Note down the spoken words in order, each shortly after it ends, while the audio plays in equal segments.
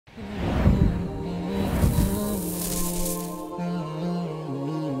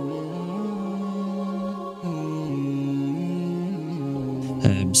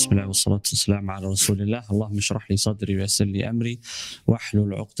بسم الله والصلاة والسلام على رسول الله. اللهم اشرح لي صدري ويسر لي أمري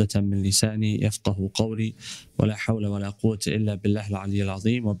واحلل عقدة من لساني يفقه قولي ولا حول ولا قوة إلا بالله العلي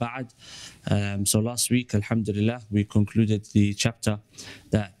العظيم وبعد. So last week, alhamdulillah, we concluded the chapter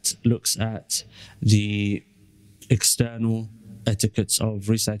that looks at the external etiquettes of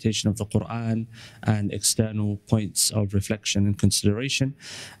recitation of the Quran and external points of reflection and consideration.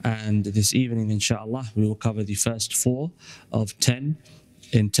 And this evening, inshallah, we will cover the first 4 of 10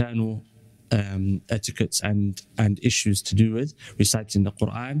 internal etiquettes and issues to do with reciting the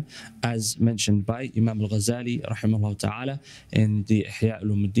Quran, as mentioned by Imam Ghazali rahimahullah ta'ala in the Ihya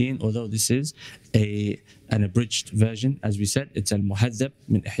Ulumuddin. Although this is an abridged version, as we said, it's al-Muhadhab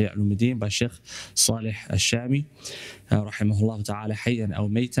min Ihya Ulumuddin by Sheikh Salih al-Shami rahimahullah ta'ala hayyan aw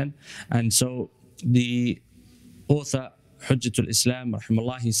maytan. And so the author Hujjatul Islam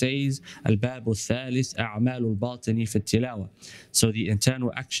rahimahullah, he says al-Bab al-Thalith a'mal al-Batini fi al-Tilawa. So the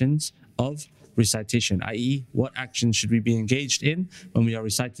internal actions of recitation, i.e. what actions should we be engaged in when we are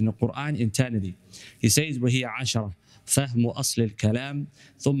reciting the Quran internally. He says وهي 10 فهم أصل الكلام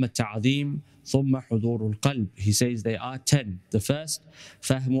ثم التعظيم ثم حضور القلب. He says they are 10. The first,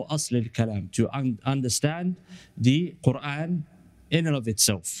 فهم أصل الكلام, to understand the Quran in and of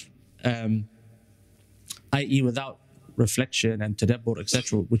itself, i.e. without reflection and tadabbur,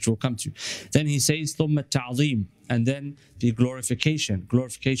 etc., which we'll come to. Then he says ثم التعظيم, and then the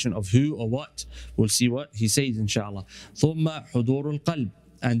glorification of who or what. We'll see what he says inshallah. ثم حضور القلب,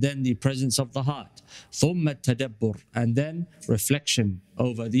 and then the presence of the heart. ثم التدبر, and then reflection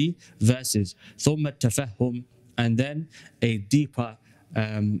over the verses. ثم التفهم, and then a deeper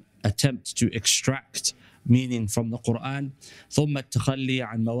attempt to extract meaning from the Quran. ثم التخلي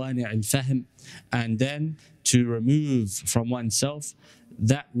عن موانع الفهم, and then to remove from oneself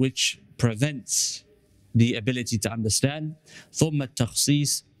that which prevents the ability to understand. ثم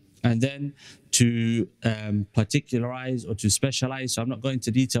التخصيص, and then to particularize or to specialize. So I'm not going to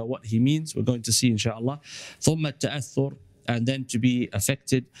detail what he means. We're going to see inshallah. ثم التأثر, and then to be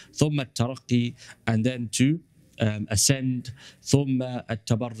affected. ثم الترقي, and then to ascend. ثم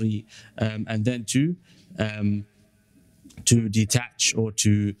التبري, and then to detach or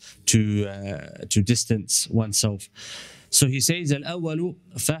to distance oneself. So he says الأول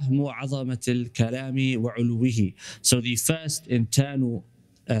فهم عظمة الكلام وعلوه. So the first internal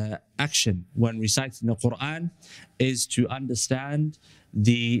action when reciting the Quran is to understand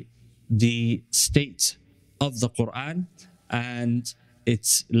the state of the Quran and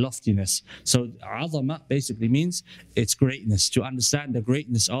its loftiness. So عظمة basically means its greatness, to understand the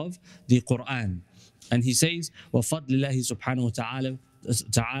greatness of the Quran. And he says وَفَضْلِ اللَّهِ سُبْحَانَهُ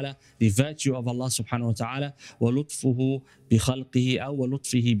وَتَعَالَى, the virtue of Allah subhanahu wa ta'ala, وَلُطْفُهُ بِخَلْقِهِ أو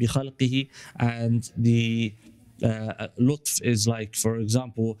وَلُطْفِهِ بِخَلْقِهِ, and the lutf is like, for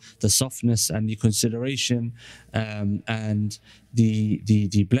example, the softness and the consideration and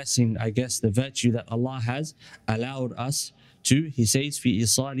the blessing, I guess, the virtue that Allah has allowed us to. He says في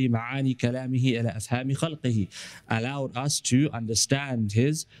إيصال معاني كلامه إلى أفهام خلقه, allowed us to understand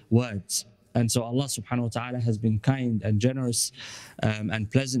his words. And so Allah subhanahu wa ta'ala has been kind and generous and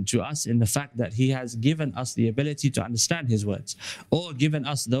pleasant to us in the fact that He has given us the ability to understand His words, or given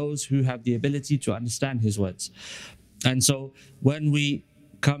us those who have the ability to understand His words. And so when we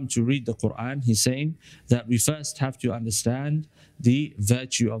come to read the Quran, he's saying that we first have to understand the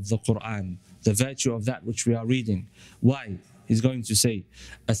virtue of the Quran, the virtue of that which we are reading. Why? He's going to say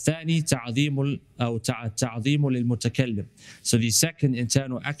الثاني تعظيم أو تعظيم للمتكلم. So the second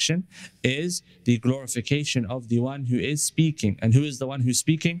internal action is the glorification of the one who is speaking. And who is the one who's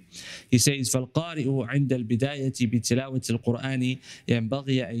speaking? He says فالقارئ عند البداية بتلاوة القرآن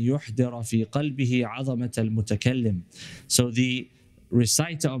ينبغي أن يحضر في قلبه عظمة المتكلم. So the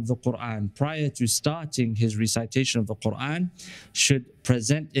reciter of the Quran, prior to starting his recitation of the Quran, should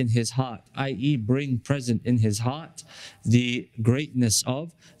present in his heart, i.e. bring present in his heart the greatness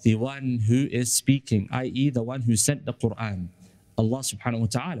of the one who is speaking, i.e. the one who sent the Quran, Allah subhanahu wa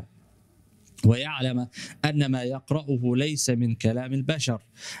ta'ala. وَيَعْلَمَ أَنَّ مَا يَقْرَأُهُ لَيْسَ مِنْ كَلَامِ الْبَشَرِ,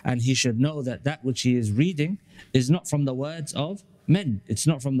 and he should know that that which he is reading is not from the words of men, it's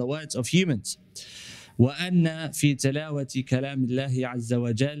not from the words of humans. وأن في تلاوة كلام الله عز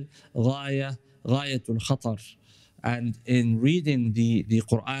وجل غاية الخطر, and in reading the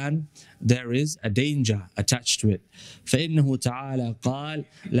Quran there is a danger attached to it. فإنه تعالى قال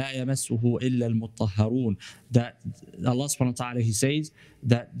لا يمسه إلا المطهرون, that Allah subhanahu wa ta'ala, he says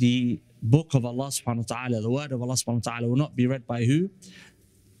that the book of Allah subhanahu wa ta'ala, the word of Allah subhanahu wa ta'ala, will not be read by who?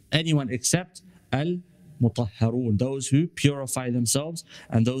 Anyone except al-mutahharun, those who purify themselves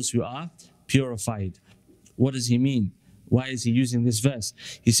and those who are purified. What does he mean? Why is he using this verse?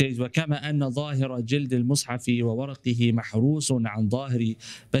 He says, وَكَمَا أَنَّ ظَاهِرَ جِلْدِ الْمُصْحَفِ وَوَرَقِهِ مَحْرُوسٌ عَنْ ظَاهِرِ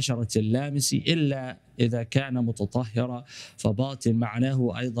بَشَرَةِ اللَّامِسِ إِلَّا إذا كان متطهرا فباطن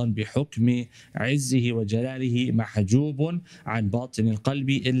معناه أيضا بحكم عزه وجلاله محجوب عن باطن القلب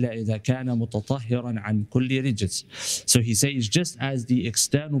إلا إذا كان متطهرا عن كل رجس. So he says, just as the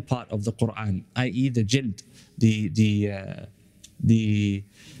external part of the Quran, i.e. the jild, the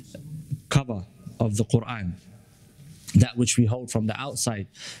cover of the Quran, that which we hold from the outside,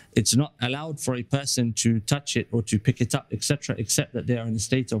 it's not allowed for a person to touch it or to pick it up, etc., except that they are in a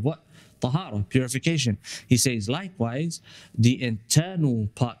state of what? Tahara, purification. He says, likewise, the internal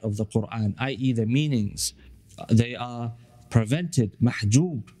part of the Quran, i.e. the meanings, they are prevented,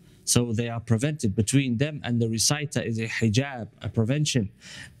 mahjoob. So they are prevented. Between them and the reciter is a hijab, a prevention,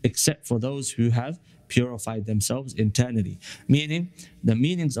 except for those who have purified themselves internally. Meaning, the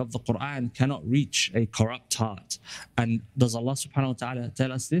meanings of the Quran cannot reach a corrupt heart. And does Allah subhanahu wa ta'ala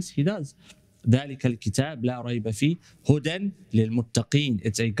tell us this? He does. ذلك الكتاب لا ريب فيه هدى للمتقين.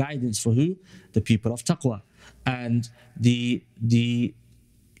 It's a guidance for who? The people of taqwa. And the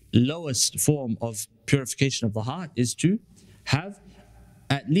lowest form of purification of the heart is to have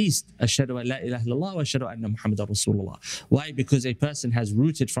at least ashhadu an la ilaha illallah wa ashhadu anna Muhammadan Rasulullah. Why? Because a person has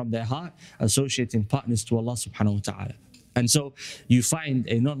rooted from their heart associating partners to Allah subhanahu wa ta'ala. And so you find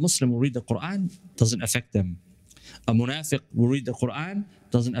a non-Muslim will read the Quran, doesn't affect them. A munafiq will read the Quran,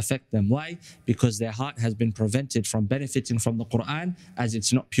 doesn't affect them. Why? Because their heart has been prevented from benefiting from the Quran as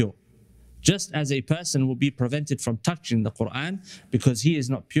it's not pure. Just as a person will be prevented from touching the Quran because he is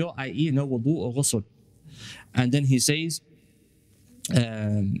not pure, i.e. no wudu or ghusl. And then he says,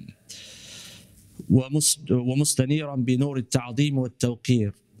 وَمُسْتَنِيرًا بِنُورِ التَّعْظِيمِ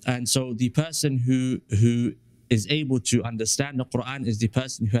وَالتَّوْقِيرِ. And so the person who is able to understand the Quran is the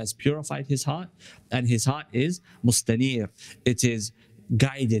person who has purified his heart, and his heart is mustanir. It is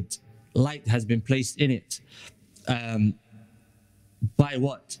guided. Light has been placed in it. By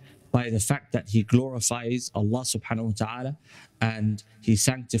what? By the fact that he glorifies Allah subhanahu wa ta'ala and he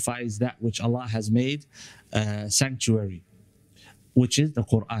sanctifies that which Allah has made sanctuary, which is the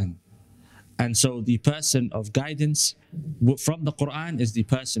Quran. And so the person of guidance from the Quran is the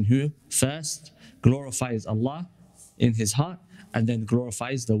person who first glorifies Allah in his heart and then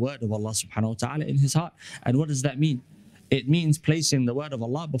glorifies the word of Allah subhanahu wa ta'ala in his heart. And what does that mean? It means placing the word of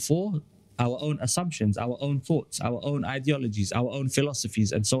Allah before our own assumptions, our own thoughts, our own ideologies, our own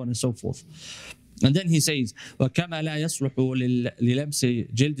philosophies, and so on and so forth. And then he says, وَكَمَا لَا يَصْلُحُ لِلَمْسِ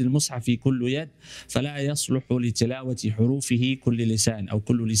جِلْدِ الْمُصْحَفِ كُلُّ يَدٍ فَلَا يَصْلُحُ لِتِلَاوَةِ حُرُوفِهِ كُلِّ لِسَانٍ أو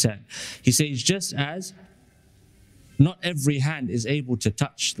كُلُّ لِسَانٍ. He says, just as not every hand is able to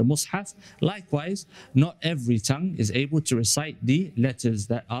touch the mushaf, likewise, not every tongue is able to recite the letters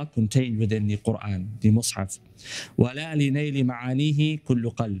that are contained within the Quran, the mushaf. وَلَا لِنَيْلِ مَعَانِيهِ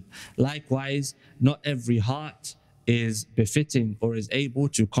كُلُّ قَلْبٍ. Likewise, not every heart is befitting or is able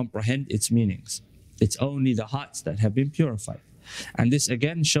to comprehend its meanings. It's only the hearts that have been purified. And this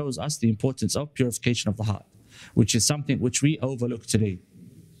again shows us the importance of purification of the heart, which is something which we overlook today.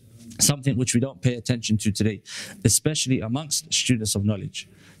 Something which we don't pay attention to today, especially amongst students of knowledge.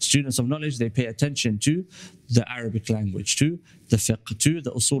 Students of knowledge, they pay attention to the Arabic language, to the fiqh, to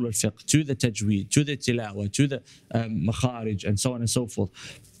the usul al-fiqh, to the tajweed, to the tilawa, to the makharij, and so on and so forth.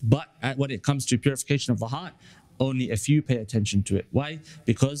 But when it comes to purification of the heart, only a few pay attention to it. Why?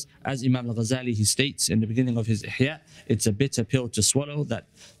 Because as Imam Ghazali, he states in the beginning of his Ihya, it's a bitter pill to swallow that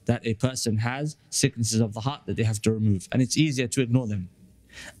a person has sicknesses of the heart that they have to remove. And it's easier to ignore them.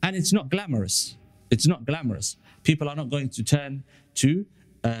 And it's not glamorous. It's not glamorous. People are not going to turn to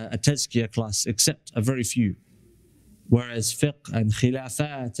a tazkiyah class except a very few. Whereas fiqh and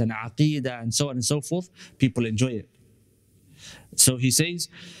khilafat and aqidah and so on and so forth, people enjoy it. So he says,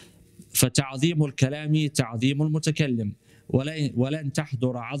 فَتَعْظِيمُ الْكَلَامِ تَعْظِيمُ الْمُتَكَلِّمِ وَلَنْ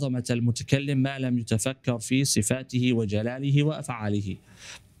تَحْضُرَ عَظَمَةَ الْمُتَكَلِّمِ مَا لَمْ يُتَفَكَّرْ فِي صِفَاتِهِ وَجَلَالِهِ وَأَفْعَالِهِ.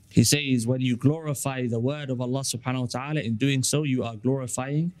 He says, when you glorify the word of Allah subhanahu wa ta'ala, in doing so, you are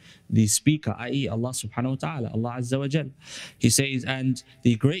glorifying the speaker, i.e. Allah subhanahu wa ta'ala, Allah azza wa jal. He says, and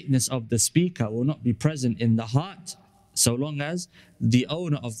the greatness of the speaker will not be present in the heart so long as the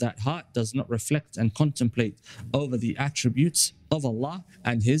owner of that heart does not reflect and contemplate over the attributes of Allah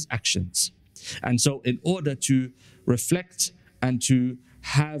and His actions. And so in order to reflect and to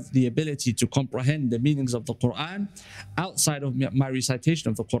have the ability to comprehend the meanings of the Quran, outside of my recitation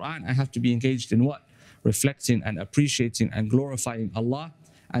of the Quran, I have to be engaged in what? Reflecting and appreciating and glorifying Allah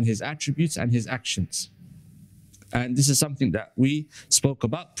and His attributes and His actions. And this is something that we spoke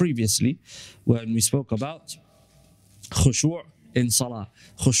about previously when we spoke about khushu' in salah.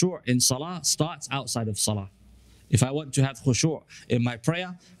 Khushu' in salah starts outside of salah. If I want to have khushu' in my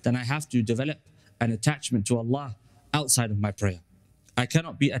prayer, then I have to develop an attachment to Allah outside of my prayer. I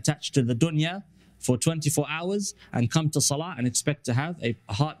cannot be attached to the dunya for 24 hours and come to salah and expect to have a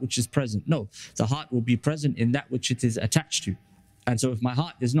heart which is present. No, the heart will be present in that which it is attached to. And so if my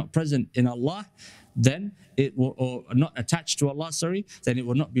heart is not present in Allah, then it will, or not attached to Allah, sorry, then it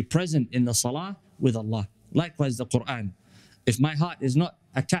will not be present in the salah with Allah. Likewise the Quran. If my heart is not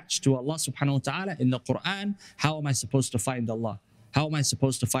attached to Allah subhanahu wa ta'ala in the Quran, how am I supposed to find Allah? How am I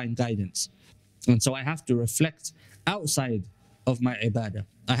supposed to find guidance? And so I have to reflect outside of my ibadah.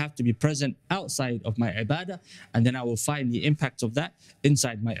 I have to be present outside of my ibadah, and then I will find the impact of that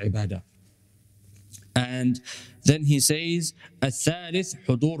inside my ibadah. And then he says, الثالث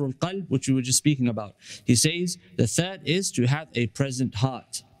حضور القلب, which we were just speaking about. He says the third is to have a present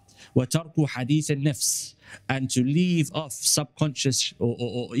heart. وترك حديث النفس, and to leave off subconscious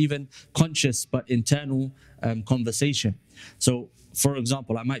or even conscious but internal conversation. So, for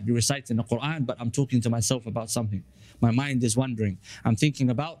example, I might be reciting the Quran, but I'm talking to myself about something. My mind is wandering. I'm thinking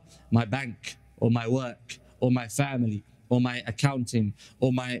about my bank or my work or my family or my accounting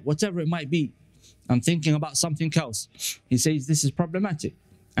or my whatever it might be. I'm thinking about something else. He says this is problematic,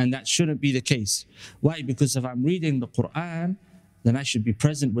 and that shouldn't be the case. Why? Because if I'm reading the Quran, then I should be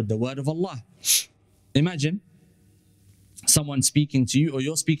present with the word of Allah. Imagine someone speaking to you, or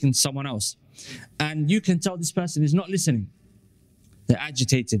you're speaking to someone else, and you can tell this person is not listening. They're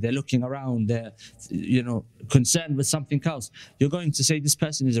agitated, they're looking around, they're concerned with something else. You're going to say this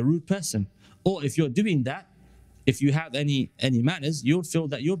person is a rude person. Or if you're doing that, if you have any manners, you'll feel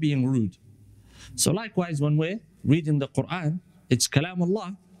that you're being rude. So likewise, when we're reading the Quran, it's kalam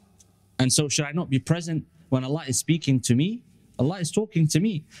Allah. And so should I not be present when Allah is speaking to me? Allah is talking to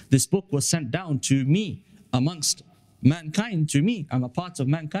me. This book was sent down to me amongst mankind, to me. I'm a part of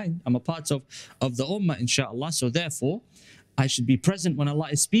mankind. I'm a part of the ummah, inshallah. So therefore, I should be present when Allah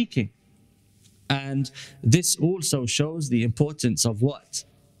is speaking. And this also shows the importance of what?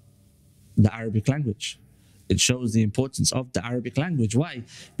 The Arabic language. It shows the importance of the Arabic language. Why?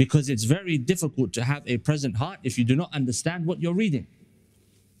 Because it's very difficult to have a present heart if you do not understand what you're reading.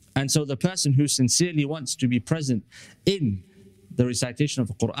 And so the person who sincerely wants to be present in the recitation of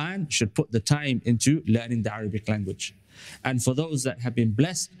the Quran should put the time into learning the Arabic language. And for those that have been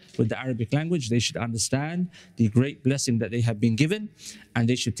blessed with the Arabic language, they should understand the great blessing that they have been given, and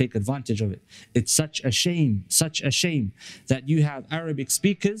they should take advantage of it. It's such a shame that you have Arabic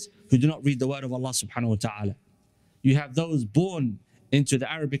speakers who do not read the word of Allah subhanahu wa ta'ala. You have those born into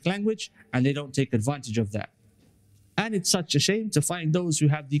the Arabic language and they don't take advantage of that. And it's such a shame to find those who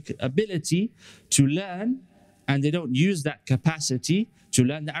have the ability to learn and they don't use that capacity to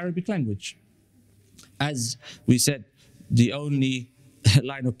learn the Arabic language. As we said, the only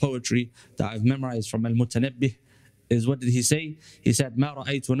line of poetry that I've memorized from Al-Mutanabbih is, what did he say? He said, مَا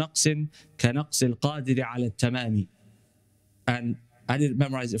رَأَيْتُ نَقْصٍ كَنَقْصِ الْقَادِرِ عَلَى التَّمَامِ. And I didn't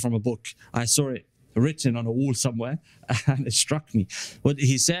memorize it from a book. I saw it written on a wall somewhere and it struck me. What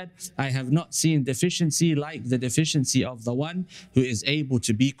he said, I have not seen deficiency like the deficiency of the one who is able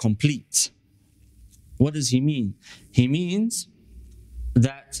to be complete. What does he mean? He means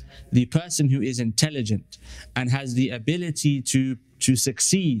that the person who is intelligent and has the ability to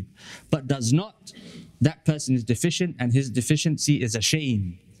succeed, but does not, that person is deficient, and his deficiency is a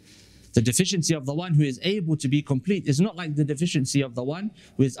shame. The deficiency of the one who is able to be complete is not like the deficiency of the one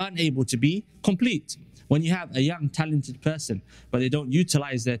who is unable to be complete. When you have a young, talented person, but they don't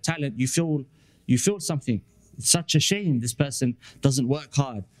utilize their talent, you feel something. It's such a shame this person doesn't work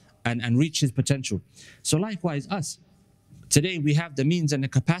hard and reach his potential. So likewise us. Today we have the means and the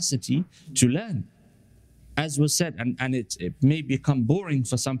capacity to learn. As was said, and it may become boring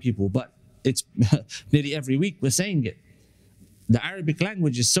for some people, but it's nearly every week we're saying it. The Arabic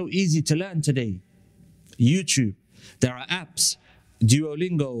language is so easy to learn today. YouTube, there are apps,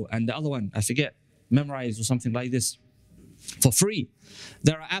 Duolingo and the other one, I forget, Memorize or something like this, for free.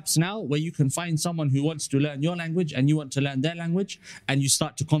 There are apps now where you can find someone who wants to learn your language and you want to learn their language, and you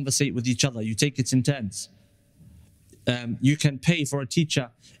start to conversate with each other. You take it in turns. You can pay for a teacher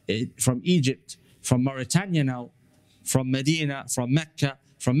from Egypt, from Mauritania now, from Medina, from Mecca,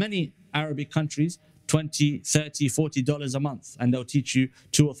 from many Arabic countries, $20, $30, $40 a month, and they'll teach you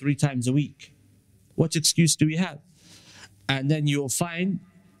 2 or 3 times a week. What excuse do we have? And then you'll find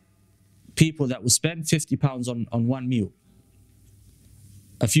people that will spend £50 on one meal,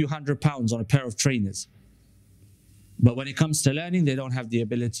 a few £100 on a pair of trainers. But when it comes to learning, they don't have the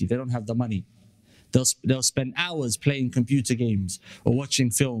ability, they don't have the money. They'll spend hours playing computer games or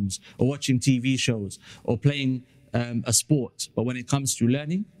watching films or watching TV shows or playing a sport. But when it comes to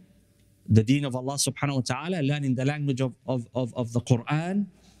learning, the deen of Allah subhanahu wa ta'ala, learning the language of the Quran.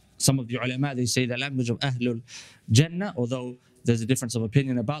 Some of the ulama, they say the language of Ahlul Jannah, although there's a difference of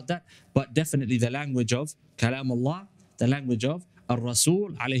opinion about that, but definitely the language of Kalamullah, the language of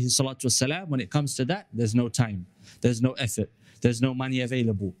Ar-Rasul alayhi salatu wasalam. When it comes to that, there's no time, there's no effort, there's no money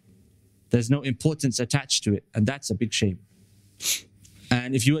available, there's no importance attached to it, and that's a big shame.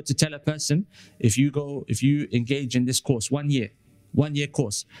 And if you were to tell a person, if you engage in this course 1 year, 1 year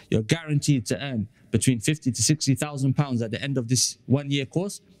course, you're guaranteed to earn between 50 to 60,000 pounds at the end of this 1 year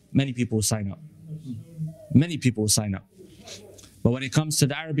course, many people will sign up. Many people will sign up. But when it comes to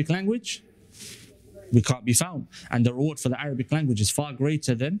the Arabic language, we can't be found. And the reward for the Arabic language is far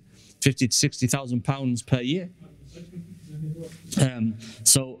greater than 50 to 60,000 pounds per year.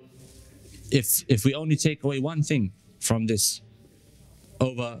 So if we only take away one thing from this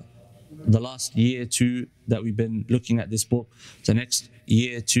over the last year, 2 that we've been looking at this book, the next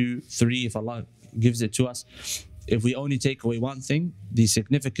year, 2, 3, if Allah gives it to us, if we only take away one thing, the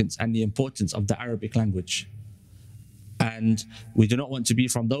significance and the importance of the Arabic language. And we do not want to be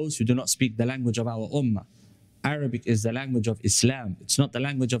from those who do not speak the language of our ummah. Arabic is the language of Islam. It's not the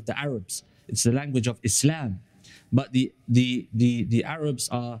language of the Arabs. It's the language of Islam. But the Arabs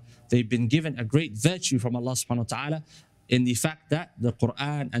they've been given a great virtue from Allah subhanahu wa ta'ala in the fact that the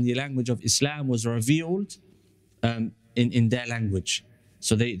Quran and the language of Islam was revealed in their language.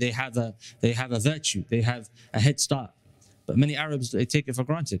 So they have a virtue, they have a head start. But many Arabs, they take it for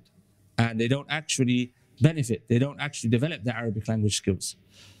granted and they don't actually benefit, they don't actually develop their Arabic language skills.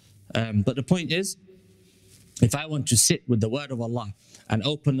 But the point is, if I want to sit with the word of Allah and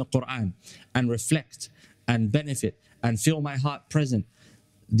open the Quran and reflect and benefit and feel my heart present,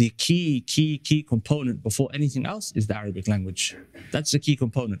 the key component before anything else is the Arabic language. That's the key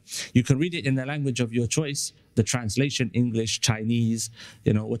component. You can read it in the language of your choice, the translation, English, Chinese,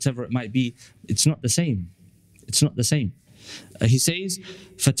 whatever it might be. It's not the same. It's not the same. He says,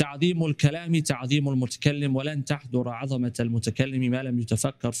 فَتَعْظِيمُ الْكَلَامِ تَعْظِيمُ الْمُتَكَلِّمِ وَلَنْ تَحْضُرَ عَظَمَةَ الْمُتَكَلِّمِ مَا لَمْ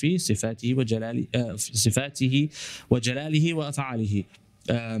يُتَفَكَّرْ فِي صِفَاتِهِ وَجَلَالِهِ وَأَفْعَالِهِ.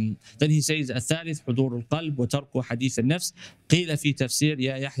 Then he says الثالث حضور القلب وترك حديث النفس. قيل في تفسير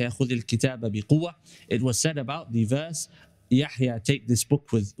يا يحيى خذ الكتاب بقوة. It was said about the verse Yahya, take this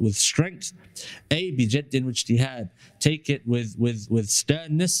book with strength. بجد واجتهاد, take it with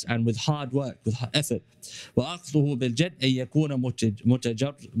sternness and with hard work, with effort. وأخذه بالجد أن يكون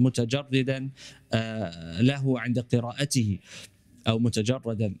متجردا له عند قراءته أو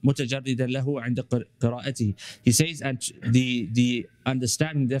متجردا له عند قراءته. He says, and the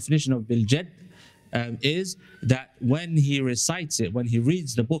understanding definition of biljad is that when he recites it, when he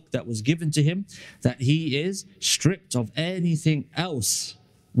reads the book that was given to him, that he is stripped of anything else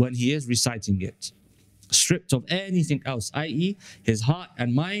when he is reciting it. Stripped of anything else, i.e. his heart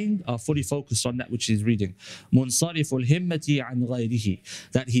and mind are fully focused on that which he's reading. منصرف الهمة عن غيره,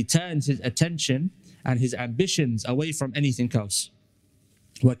 that he turns his attention and his ambitions away from anything else.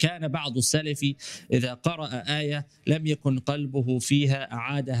 وكان بعض السلف إذا قرأ آية لم يكن قلبه فيها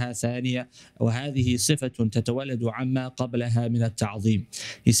أعادها ثانية وهذه صفة تتولد عما قبلها من التعظيم.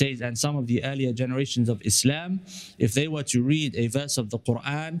 He says, and some of the earlier generations of Islam, if they were to read a verse of the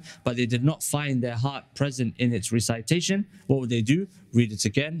Quran but they did not find their heart present in its recitation, what would they do? Read it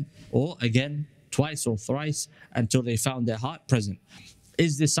again or again, twice or thrice until they found their heart present.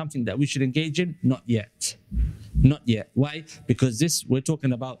 Is this something that we should engage in? Not yet. Not yet. Why? Because this, we're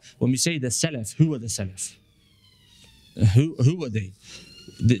talking about, when we say the Salaf, who are the Salaf? Who are they?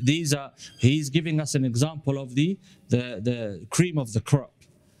 These are, he's giving us an example of the cream of the crop.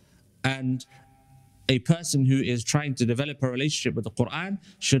 And a person who is trying to develop a relationship with the Quran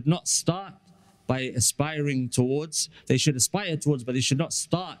should not start by aspiring towards, they should aspire towards, but they should not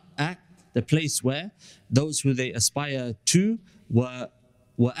start at the place where those who they aspire to were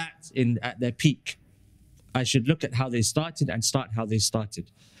at their peak. I should look at how they started and start how they started.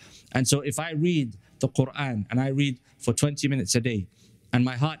 And so if I read the Quran and I read for 20 minutes a day and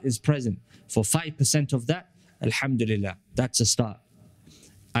my heart is present for 5% of that, alhamdulillah, that's a start.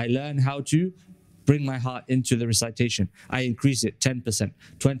 I learn how to bring my heart into the recitation. I increase it 10%,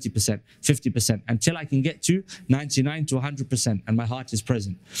 20%, 50% until I can get to 99 to 100% and my heart is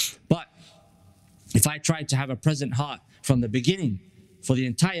present. But if I try to have a present heart from the beginning for the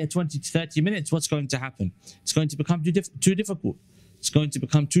entire 20 to 30 minutes, what's going to happen? It's going to become too difficult. It's going to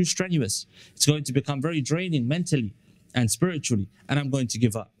become too strenuous. It's going to become very draining mentally and spiritually, and I'm going to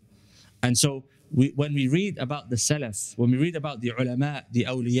give up. And so when we read about the Salaf, when we read about the ulama, the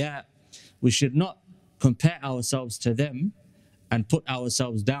awliya, we should not compare ourselves to them and put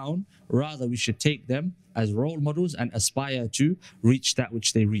ourselves down. Rather, we should take them as role models and aspire to reach that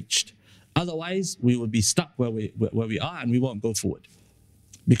which they reached. Otherwise, we will be stuck where we are and we won't go forward.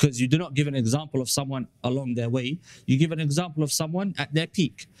 Because you do not give an example of someone along their way, you give an example of someone at their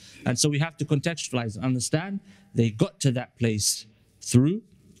peak. And so we have to contextualize and understand they got to that place through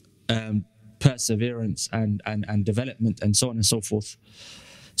perseverance and development and so on and so forth.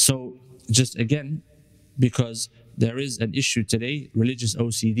 So just again, because there is an issue today, religious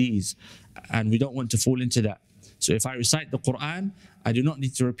OCDs, and we don't want to fall into that. So if I recite the Quran, I do not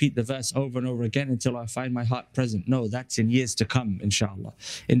need to repeat the verse over and over again until I find my heart present. No, that's in years to come, inshallah.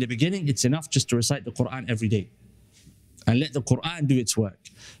 In the beginning, it's enough just to recite the Quran every day and let the Quran do its work,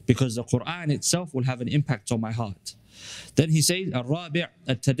 because the Quran itself will have an impact on my heart. Then he says, الرابع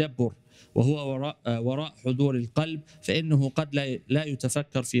التدبر وهو وراء حضور القلب فإنه قد لا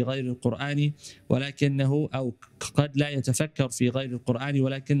يتفكر في غير القرآن ولكنه أو قد لا يتفكر في غير القرآن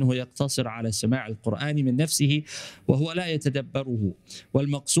ولكنه يقتصر على سماع القرآن من نفسه وهو لا يتدبره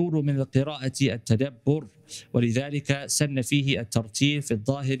والمقصود من القراءة التدبر ولذلك سن فيه الترتيل في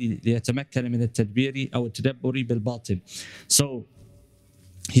الظاهر ليتمكن من التدبير أو التدبر بالباطن. So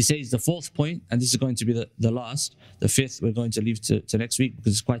he says the fourth point, and this is going to be the last, the fifth we're going to leave to next week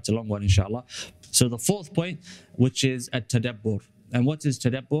because it's quite a long one, inshallah. So the fourth point, which is at-tadabbur. And what is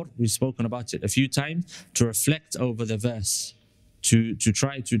tadabbur? We've spoken about it a few times, to reflect over the verse, to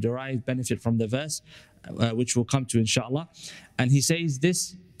try to derive benefit from the verse, which we'll come to, inshallah. And he says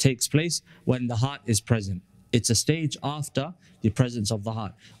this takes place when the heart is present. It's a stage after the presence of the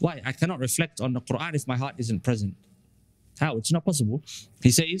heart. Why? I cannot reflect on the Quran if my heart isn't present. How? It's not possible. He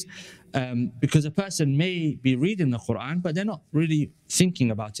says, because a person may be reading the Quran, but they're not really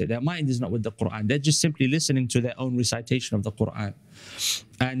thinking about it. Their mind is not with the Quran. They're just simply listening to their own recitation of the Quran.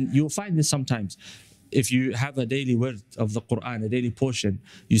 And you'll find this sometimes. If you have a daily word of the Quran, a daily portion,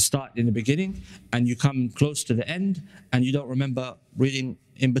 you start in the beginning and you come close to the end and you don't remember reading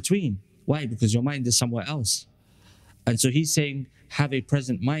in between. Why? Because your mind is somewhere else. And so he's saying, have a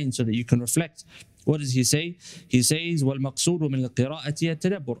present mind so that you can reflect. What does he say? He says, وَالْمَقْصُودُ مِنَ الْقِرَاءَةِ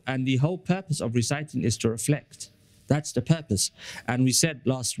التَّدَبُّرُ. And the whole purpose of reciting is to reflect. That's the purpose. And we said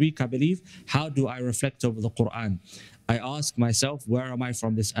last week, I believe, how do I reflect over the Quran? I ask myself, where am I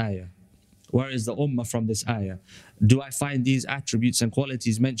from this ayah? Where is the ummah from this ayah? Do I find these attributes and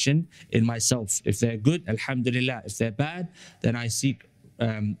qualities mentioned in myself? If they're good, alhamdulillah. If they're bad, then I seek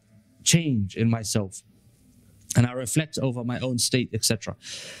change in myself. And I reflect over my own state, etc.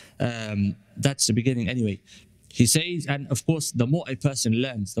 That's the beginning anyway. He says, and of course, the more a person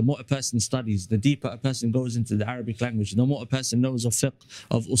learns, the more a person studies, the deeper a person goes into the Arabic language, the more a person knows of fiqh,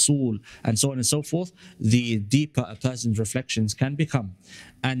 of usul, and so on and so forth, the deeper a person's reflections can become.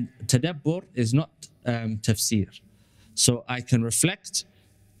 And tadabbur is not tafsir. So I can reflect,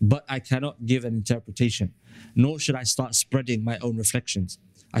 but I cannot give an interpretation, nor should I start spreading my own reflections.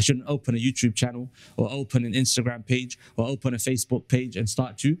 I shouldn't open a YouTube channel or open an Instagram page or open a Facebook page and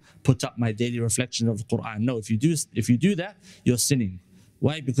start to put up my daily reflection of the Quran. No, if you do that, you're sinning.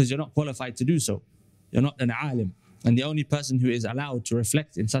 Why? Because you're not qualified to do so. You're not an alim. And the only person who is allowed to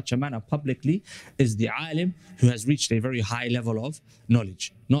reflect in such a manner publicly is the alim who has reached a very high level of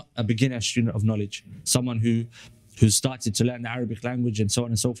knowledge, not a beginner student of knowledge, someone who started to learn the Arabic language and so on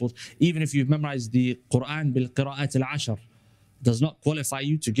and so forth. Even if you've memorized the Quran bil qira'at al-ashar, does not qualify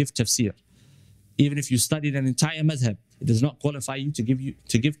you to give tafsir. Even if you studied an entire madhab, it does not qualify you to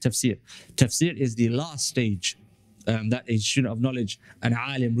give tafsir. Tafsir is the last stage that a student of knowledge, an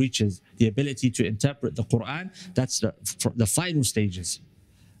alim, reaches, the ability to interpret the Quran. That's the final stages.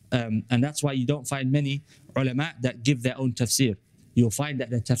 And that's why you don't find many ulama that give their own tafsir. You'll find that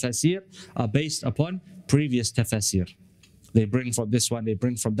the tafsir are based upon previous tafsir. They bring from this one, they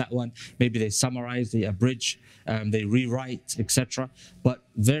bring from that one. Maybe they summarize, they abridge, they rewrite, etc. But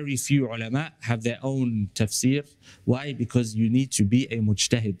very few ulama have their own tafsir. Why? Because you need to be a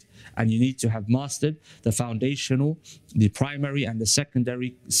mujtahid and you need to have mastered the foundational, the primary and the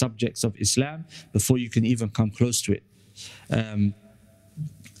secondary subjects of Islam before you can even come close to it. And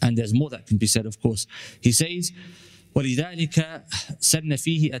there's more that can be said, of course. He says, وَلِذَلِكَ سَنَّ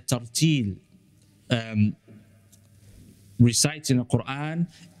فِيهِ التَّرْتِيلِ. Reciting the Quran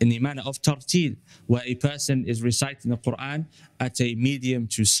in the manner of tartil, where a person is reciting the Quran at a medium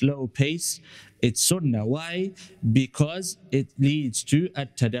to slow pace. It's sunnah. Why? Because it leads to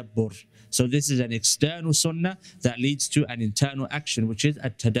at-tadabbur. So this is an external sunnah that leads to an internal action, which is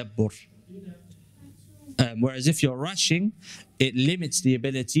at-tadabbur. Whereas if you're rushing, it limits the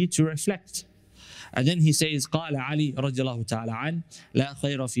ability to reflect. And then he says, قال علي رضي الله تعالى عنه لا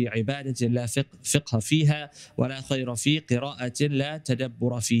خير في عبادة لا فقه فيها ولا خير في قراءة لا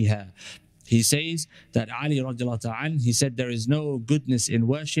تدبر فيها. He says that Ali radiallahu ta'ala, he said, there is no goodness in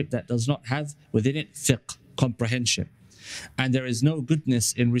worship that does not have within it fiqh, comprehension. And there is no goodness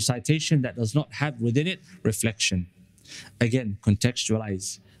in recitation that does not have within it reflection. Again,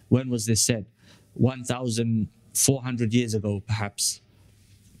 contextualize. When was this said? 1,400 years ago, perhaps.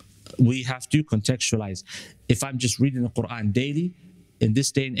 We have to contextualize. If I'm just reading the Quran daily, in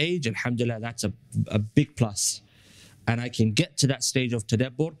this day and age, alhamdulillah, that's a big plus. And I can get to that stage of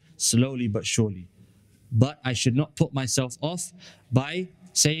tadabbur slowly but surely. But I should not put myself off by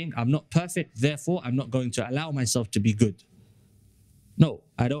saying, I'm not perfect, therefore I'm not going to allow myself to be good. No,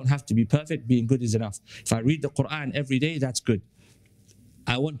 I don't have to be perfect, being good is enough. If I read the Quran every day, that's good.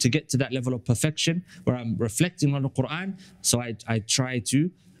 I want to get to that level of perfection where I'm reflecting on the Quran, so I try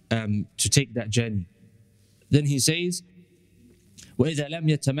to take that journey. Then he says, وإذا لم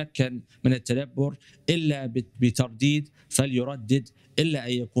يتمكن من التدبر إلا بترديد فليردد إلا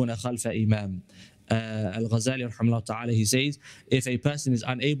أن يكون خلف إمام. Al-Ghazali rahimahullah ta'ala, he says, if a person is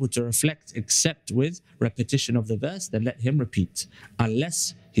unable to reflect except with repetition of the verse, then let him repeat,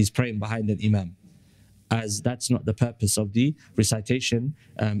 unless he's praying behind an imam, as that's not the purpose of the recitation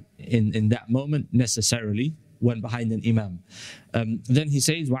in that moment necessarily when behind an imam. Then he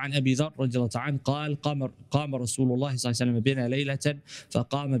says, وعن أبي ذر رضي الله عنه قال قام رسول الله صلى الله عليه وسلم بنا ليلة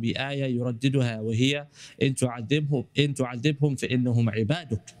فقام بآية يرددها وهي إن تعذبهم فإنهم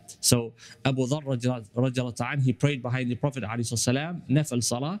عبادك. So Abu Dharr radiallahu ta'ala, he prayed behind the Prophet alayhi salam, nafal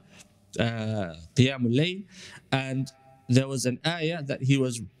salah, qiyamul layl, and there was an ayah that he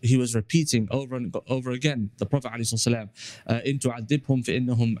was repeating over and over again. The Prophet alayhi salam, in tu'adhibhum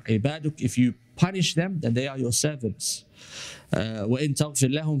فإنهم عبادك, if you punish them, then they are your servants. وإن تغفر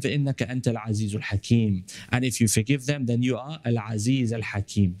لهم فإنك أنت العزيز الحكيم, and if you forgive them, then you are al-Aziz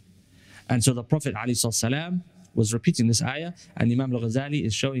al-Hakim. And so the Prophet alayhi salam was repeating this ayah, and Imam al-Ghazali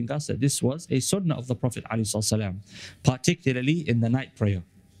is showing us that this was a sunnah of the Prophet ﷺ, particularly in the night prayer.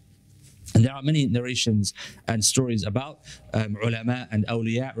 And there are many narrations and stories about ulama and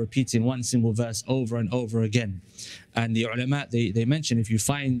awliya repeating one single verse over and over again. And the ulama, they mention, if you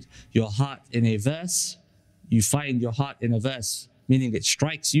find your heart in a verse, meaning it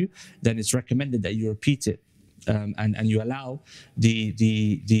strikes you, then it's recommended that you repeat it, and you allow the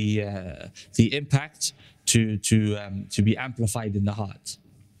impact to be amplified in the heart.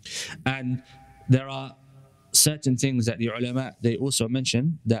 And there are certain things that the ulama, they also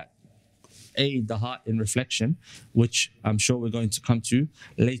mention that aid the heart in reflection, which I'm sure we're going to come to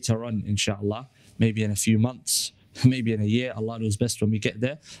later on, inshallah, maybe in a few months, maybe in a year. Allah knows best when we get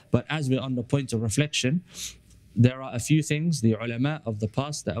there. But as we're on the point of reflection, there are a few things the ulama of the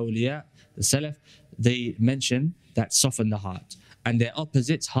past, the awliya, the salaf, they mention that soften the heart, and their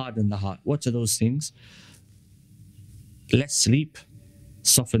opposites harden the heart. What are those things? Less sleep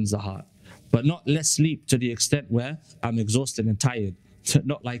softens the heart, but not less sleep to the extent where I'm exhausted and tired.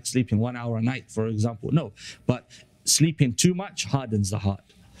 Not like sleeping 1 hour a night, for example. No, but sleeping too much hardens the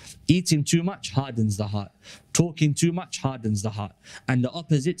heart. Eating too much hardens the heart. Talking too much hardens the heart. And the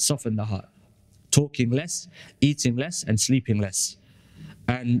opposite soften the heart. Talking less, eating less, and sleeping less.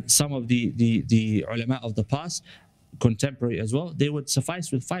 And some of the ulama of the past, contemporary as well, they would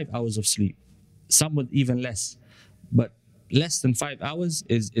suffice with 5 hours of sleep. Some would even less. But less than 5 hours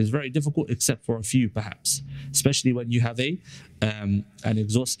is very difficult, except for a few perhaps, especially when you have an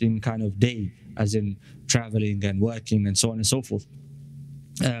exhausting kind of day, as in traveling and working and so on and so forth.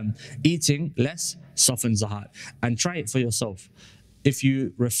 Eating less softens the heart. And try it for yourself. If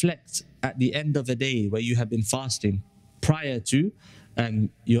you reflect at the end of a day where you have been fasting prior to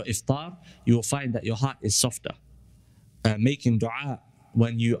your iftar, you will find that your heart is softer. Making dua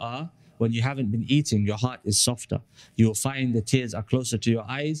when you haven't been eating, your heart is softer. You will find the tears are closer to your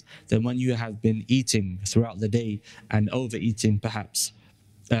eyes than when you have been eating throughout the day and overeating perhaps.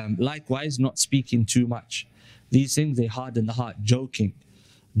 Likewise, not speaking too much. These things, they harden the heart.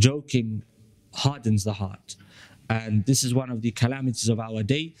 Joking hardens the heart. And this is one of the calamities of our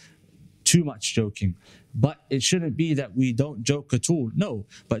day, too much joking. But it shouldn't be that we don't joke at all. No,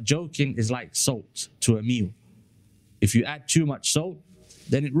 but joking is like salt to a meal. If you add too much salt,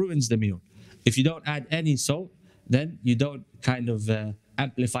 then it ruins the meal. If you don't add any salt, then you don't kind of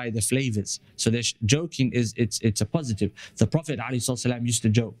amplify the flavors. So there's joking it's a positive. The Prophet ﷺ used to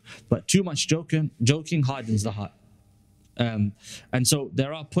joke, but too much joking hardens the heart. And so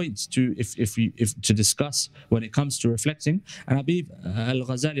there are points to to discuss when it comes to reflecting. And I believe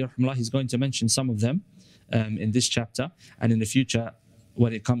Al-Ghazali rahimahullah, he's going to mention some of them in this chapter and in the future,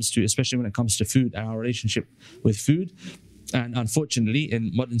 when it comes to, especially when it comes to food and our relationship with food. And unfortunately,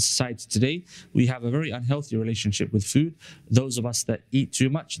 in modern society today, we have a very unhealthy relationship with food. Those of us that eat too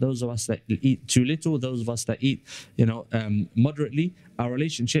much, those of us that eat too little, those of us that eat, moderately, our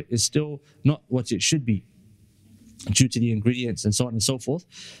relationship is still not what it should be due to the ingredients and so on and so forth.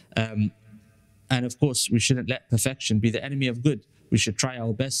 And of course, we shouldn't let perfection be the enemy of good. We should try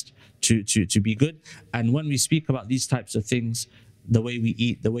our best to be good. And when we speak about these types of things, the way we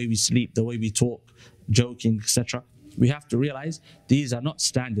eat, the way we sleep, the way we talk, joking, etc., we have to realize these are not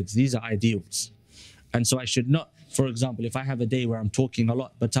standards, these are ideals. And so I should not, for example, if I have a day where I'm talking a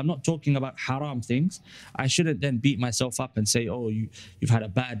lot, but I'm not talking about haram things, I shouldn't then beat myself up and say, oh, you've had a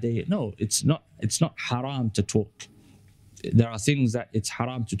bad day. No, it's not haram to talk. There are things that it's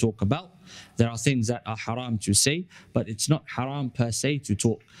haram to talk about. There are things that are haram to say, but it's not haram per se to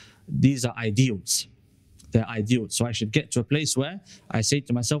talk. These are ideals. They're ideals. So I should get to a place where I say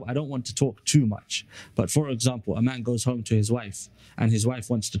to myself, I don't want to talk too much. But for example, a man goes home to his wife and his wife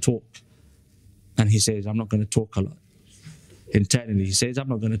wants to talk. And he says, I'm not going to talk a lot. Internally, he says, I'm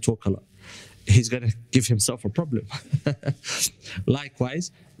not going to talk a lot. He's going to give himself a problem.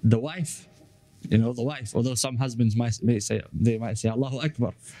 Likewise, the wife, although some husbands might say Allahu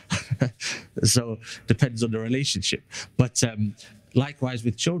Akbar. So depends on the relationship. But likewise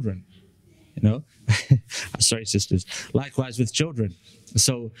with children, sorry sisters, likewise with children.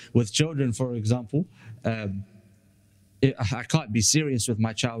 So with children, for example, I can't be serious with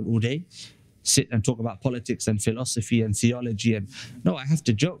my child all day, sit and talk about politics and philosophy and theology, and no, I have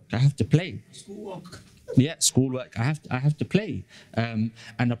to joke, I have to play. Schoolwork. Yeah, schoolwork. I have to play. And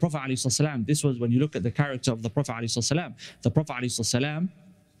the Prophet ﷺ, this was when you look at the character of the Prophet ﷺ. The Prophet ﷺ,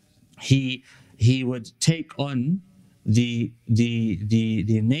 he would take on the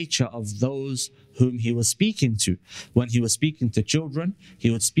nature of those whom he was speaking to. When he was speaking to children, he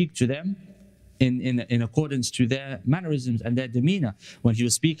would speak to them in accordance to their mannerisms and their demeanor. When he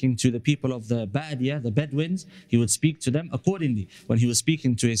was speaking to the people of the Badiyah, the Bedouins, he would speak to them accordingly. When he was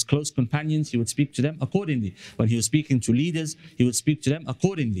speaking to his close companions, he would speak to them accordingly. When he was speaking to leaders, he would speak to them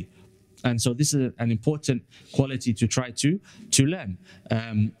accordingly. And so this is an important quality to try to learn.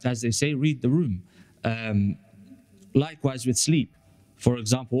 As they say, read the room. Likewise with sleep. For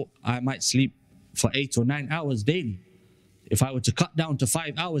example, I might sleep for 8 or 9 hours daily. If I were to cut down to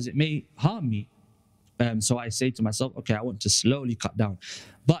 5 hours, it may harm me. So I say to myself, okay, I want to slowly cut down.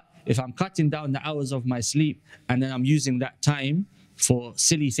 But if I'm cutting down the hours of my sleep and then I'm using that time for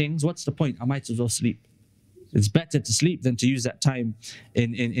silly things, what's the point? I might as well sleep. It's better to sleep than to use that time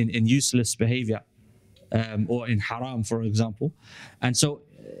in useless behavior or in haram, for example. And so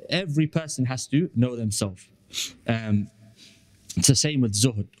every person has to know themselves. It's the same with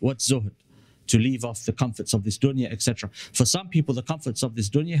zuhud. What's zuhud? To leave off the comforts of this dunya, etc. For some people, the comforts of this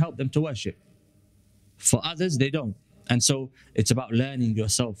dunya help them to worship. For others, they don't. And so it's about learning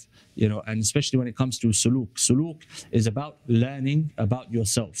yourself, and especially when it comes to suluk. Suluk is about learning about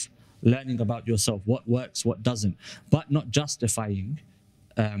yourself. Learning about yourself, what works, what doesn't. But not justifying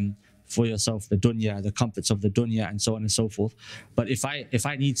for yourself the dunya, the comforts of the dunya, and so on and so forth. But if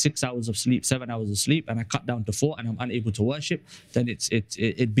I need 6 hours of sleep, 7 hours of sleep, and I cut down to 4 and I'm unable to worship, then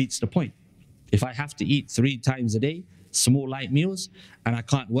it beats the point. If I have to eat 3 times a day, small light meals, and I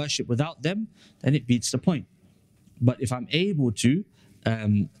can't worship without them, then it beats the point. But if I'm able to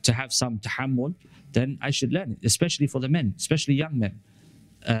have some tahammul, then I should learn it, especially for the men, especially young men.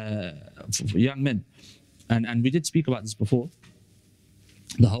 And we did speak about this before.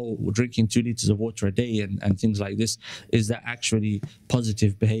 The whole drinking 2 liters of water a day and things like this, is that actually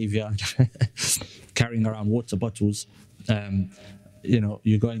positive behavior? Carrying around water bottles.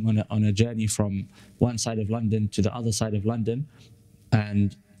 You're going on a journey from one side of London to the other side of London,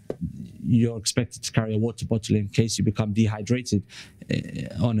 and you're expected to carry a water bottle in case you become dehydrated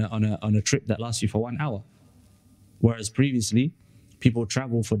on a trip that lasts you for 1 hour. Whereas previously, people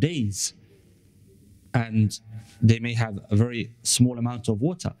travel for days, and they may have a very small amount of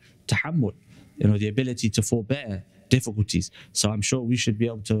water, tahammul, the ability to forbear difficulties. So I'm sure we should be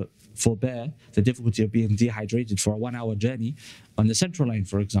able to forbear the difficulty of being dehydrated for a 1 hour journey on the Central Line,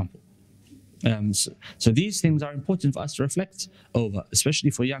 for example. So these things are important for us to reflect over, especially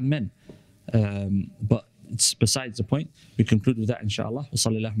for young men. But it's besides the point. We conclude with that, inshallah. Wa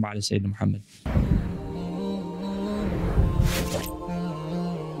sallallahu ala Sayyidina Muhammad.